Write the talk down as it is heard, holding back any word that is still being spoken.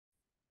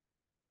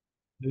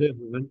Hello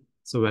everyone.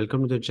 So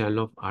welcome to the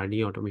channel of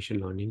RD Automation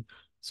Learning.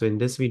 So in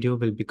this video,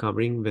 we'll be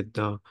covering with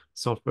the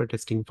software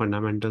testing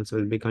fundamentals.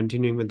 We'll be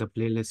continuing with the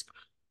playlist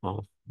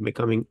of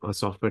becoming a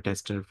software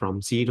tester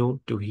from zero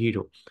to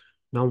hero.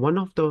 Now, one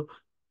of the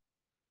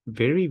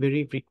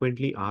very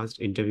frequently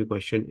asked interview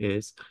question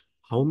is,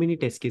 how many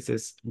test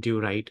cases do you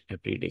write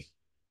every day?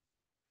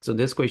 So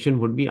this question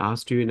would be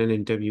asked to you in an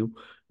interview,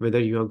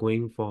 whether you are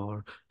going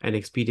for an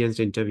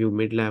experienced interview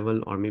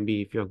mid-level, or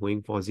maybe if you are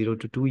going for 0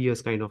 to 2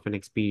 years kind of an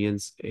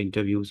experience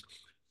interviews,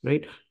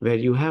 right? Where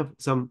you have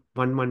some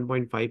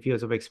 1.5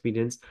 years of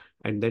experience.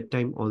 At that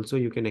time also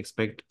you can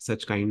expect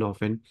such kind of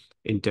an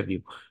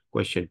interview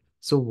question.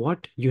 So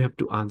what you have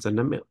to answer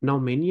now,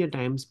 many a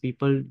times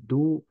people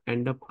do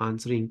end up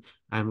answering,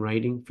 I'm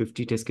writing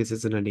 50 test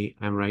cases in a day,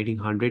 I'm writing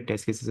 100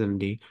 test cases in a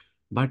day.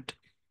 But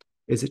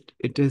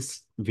it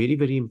is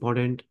very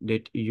important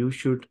that you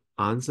should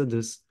answer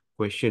this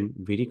question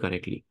very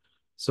correctly.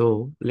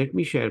 So let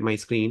me share my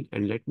screen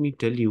and let me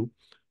tell you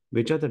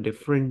which are the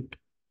different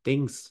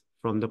things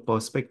from the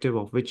perspective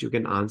of which you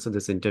can answer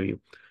this interview.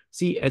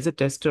 See, as a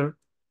tester,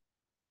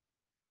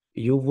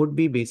 you would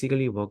be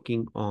basically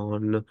working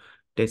on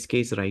test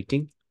case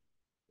writing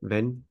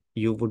when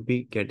you would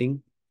be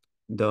getting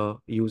the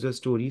user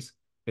stories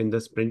in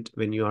the sprint.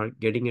 When you are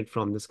getting it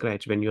from the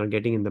scratch, when you are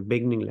getting in the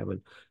beginning level,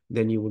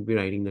 then you would be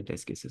writing the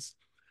test cases.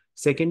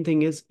 Second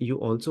thing is, you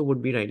also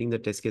would be writing the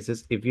test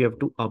cases if you have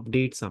to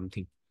update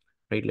something,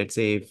 right? Let's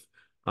say if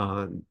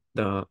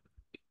the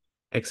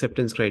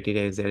acceptance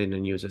criteria is there in a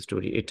user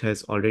story, it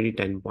has already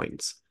 10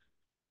 points.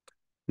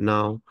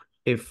 Now,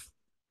 if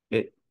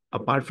it,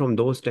 apart from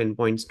those 10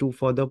 points, two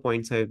further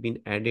points have been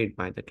added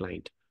by the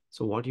client.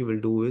 So what you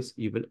will do is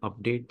you will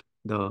update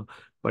the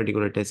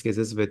particular test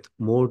cases with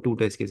more two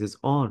test cases,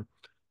 or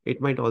it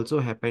might also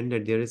happen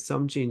that there is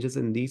some changes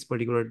in these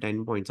particular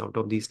 10 points. Out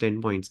of these 10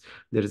 points,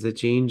 there is a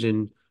change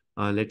in,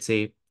 let's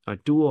say,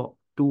 two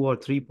or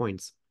three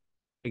points,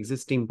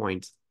 existing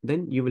points.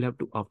 Then you will have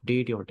to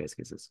update your test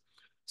cases.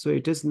 So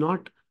it is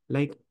not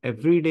like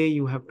every day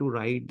you have to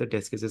write the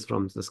test cases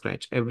from the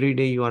scratch. Every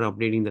day you are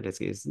updating the test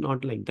case.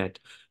 Not like that.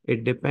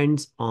 It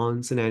depends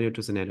on scenario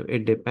to scenario.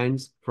 It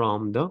depends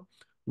from the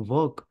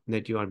work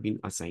that you are being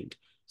assigned.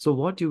 So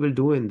what you will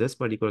do in this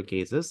particular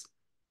case is,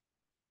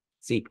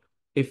 see,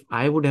 if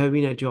I would have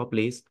been at your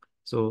place,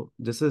 so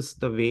this is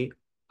the way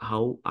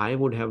how I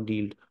would have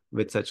dealt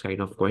with such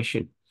kind of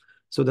question.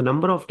 So the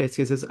number of test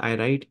cases I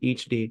write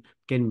each day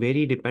can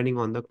vary depending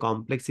on the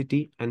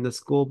complexity and the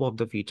scope of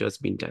the features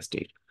being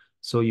tested.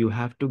 So you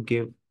have to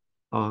give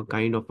a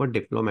kind of a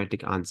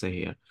diplomatic answer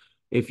here.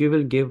 If you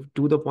will give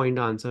to the point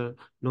answer,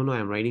 no,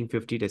 I'm writing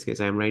 50 test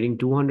cases, I'm writing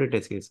 200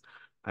 test cases.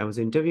 I was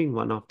interviewing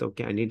one of the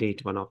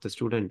candidate, one of the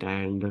student,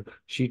 and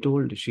she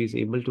told she's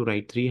able to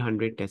write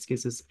 300 test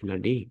cases in a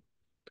day.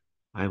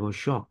 I was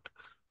shocked.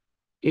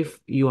 If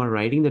you are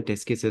writing the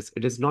test cases,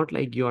 it is not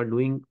like you are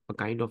doing a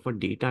kind of a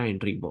data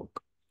entry work.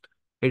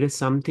 It is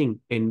something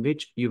in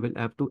which you will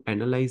have to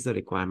analyze the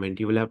requirement.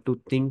 You will have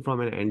to think from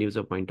an end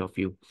user point of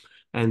view,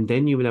 and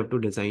then you will have to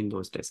design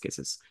those test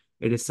cases.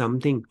 It is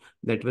something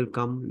that will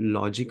come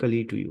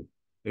logically to you.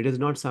 It is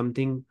not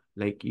something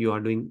like you are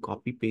doing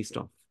copy paste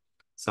of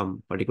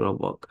some particular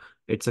work.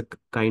 It's a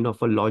kind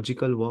of a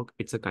logical work.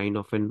 It's a kind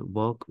of an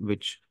work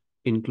which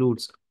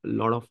includes a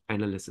lot of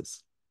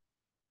analysis.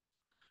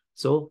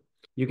 So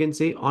you can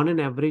say on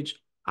an average,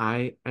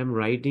 I am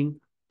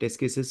writing test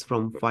cases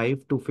from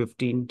 5 to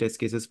 15 test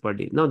cases per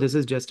day. Now, this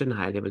is just an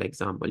high level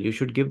example. You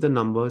should give the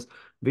numbers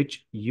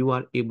which you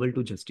are able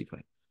to justify.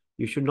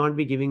 You should not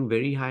be giving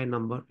very high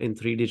number in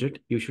 3 digit.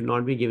 You should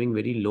not be giving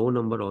very low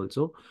number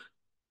also.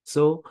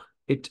 So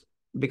it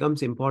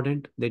becomes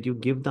important that you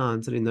give the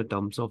answer in the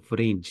terms of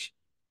range,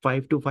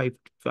 5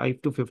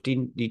 to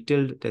 15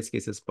 detailed test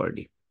cases per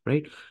day,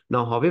 right?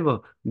 Now, however,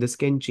 this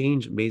can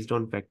change based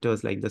on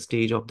factors like the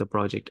stage of the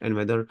project and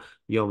whether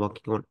you're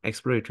working on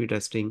exploratory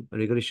testing,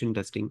 regression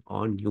testing,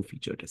 or new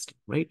feature testing,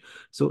 right?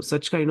 So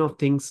such kind of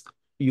things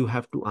you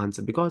have to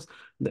answer, because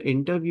the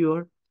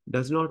interviewer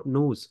does not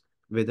knows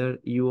whether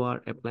you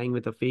are applying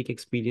with a fake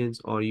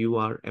experience or you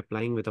are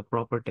applying with a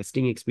proper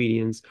testing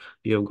experience.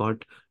 You have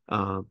got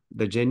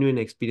the genuine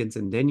experience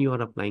and then you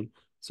are applying.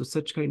 So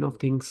such kind of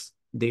things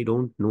they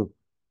don't know.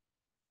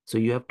 So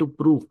you have to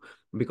prove,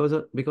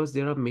 because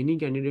there are many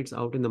candidates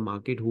out in the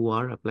market who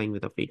are applying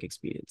with a fake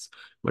experience.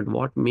 But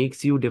what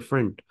makes you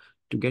different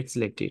to get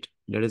selected,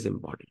 that is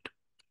important.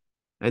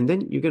 And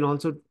then you can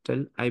also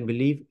tell, I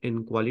believe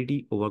in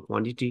quality over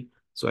quantity.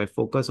 So I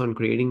focus on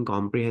creating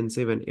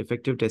comprehensive and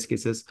effective test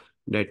cases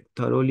that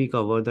thoroughly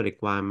cover the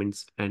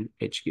requirements and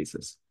edge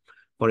cases.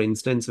 For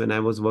instance, when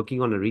I was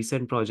working on a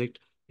recent project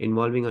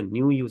involving a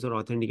new user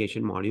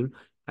authentication module,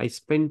 I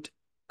spent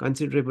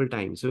considerable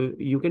time. So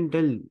you can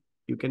tell,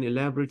 you can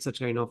elaborate such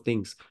kind of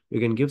things. You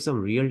can give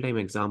some real-time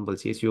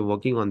examples. Yes, you're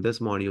working on this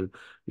module,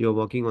 you're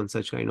working on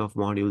such kind of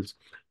modules,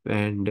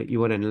 and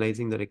you are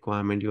analyzing the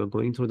requirement, you are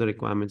going through the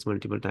requirements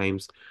multiple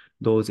times.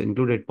 Those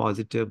included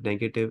positive,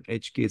 negative,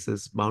 edge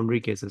cases, boundary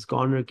cases,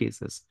 corner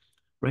cases,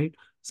 right?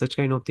 Such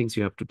kind of things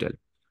you have to tell.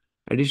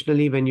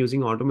 Additionally, when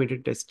using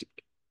automated test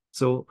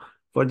So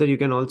further, you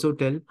can also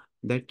tell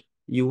that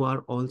you are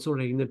also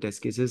writing the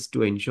test cases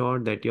to ensure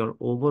that your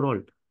overall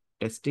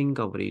testing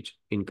coverage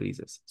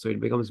increases. So it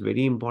becomes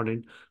very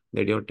important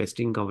that your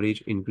testing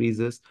coverage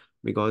increases,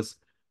 because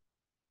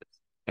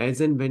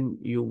as and when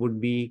you would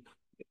be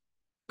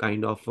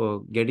kind of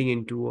getting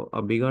into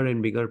a bigger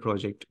and bigger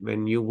project,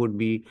 when you would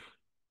be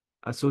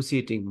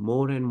associating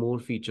more and more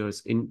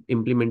features, in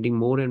implementing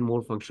more and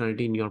more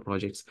functionality in your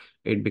projects,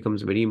 it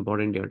becomes very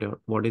important that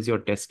what is your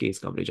test case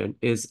coverage and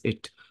is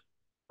it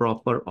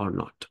proper or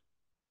not,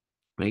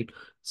 right?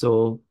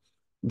 So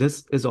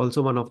this is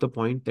also one of the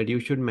point that you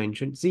should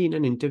mention. See, in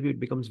an interview, it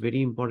becomes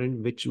very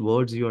important which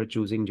words you are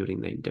choosing during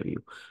the interview,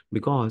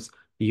 because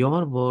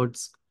your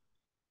words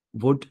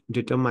would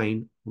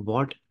determine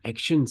what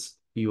actions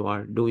you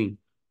are doing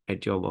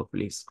at your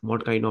workplace,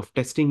 what kind of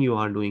testing you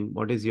are doing,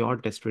 what is your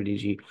test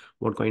strategy,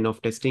 what kind of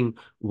testing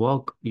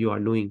work you are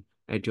doing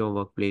at your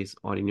workplace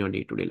or in your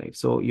day-to-day life.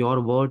 So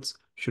your words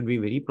should be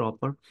very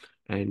proper,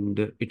 and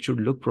it should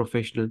look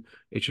professional.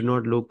 It should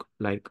not look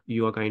like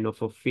you are kind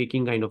of a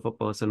faking kind of a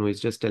person who is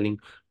just telling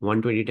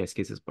 120 test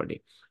cases per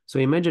day. So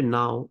imagine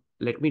now,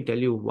 let me tell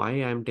you why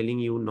I am telling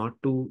you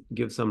not to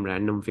give some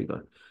random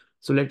figure.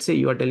 So let's say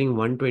you are telling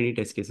 120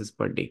 test cases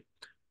per day.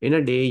 In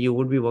a day, you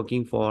would be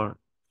working for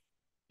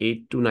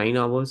 8 to 9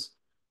 hours.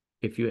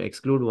 If you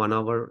exclude 1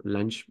 hour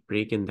lunch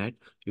break in that,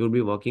 you will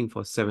be working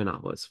for 7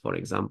 hours. For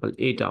example,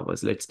 8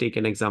 hours. Let's take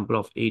an example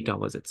of 8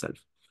 hours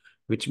itself,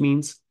 which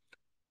means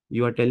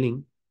you are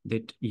telling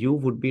that you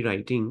would be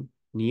writing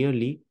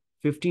nearly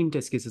 15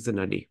 test cases in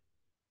a day,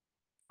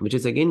 which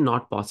is again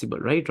not possible,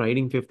 right?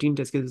 Writing 15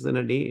 test cases in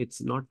a day,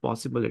 it's not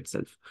possible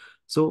itself.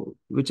 So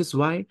which is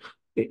why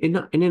in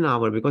an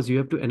hour, because you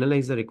have to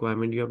analyze the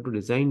requirement, you have to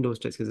design those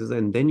test cases,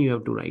 and then you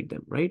have to write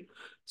them, right?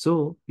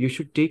 So you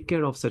should take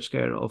care of such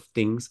care of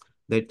things,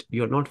 that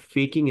you're not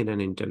faking in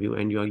an interview,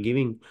 and you are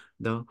giving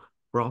the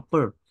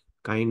proper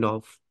kind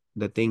of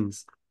the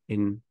things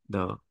in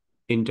the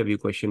interview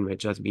question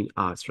which has been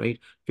asked, right?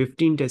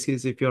 15 test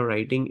cases if you're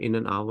writing in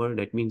an hour,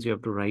 that means you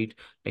have to write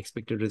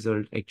expected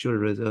result, actual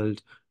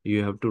result,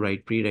 you have to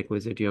write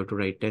prerequisite, you have to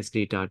write test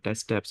data,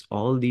 test steps,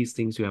 all these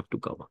things you have to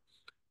cover,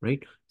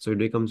 right? So it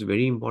becomes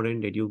very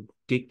important that you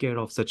take care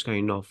of such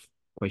kind of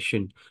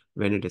question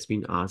when it has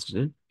been asked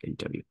in an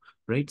interview,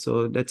 right?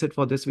 So that's it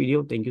for this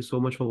video. Thank you so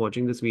much for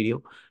watching this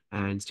video,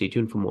 and stay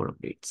tuned for more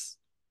updates.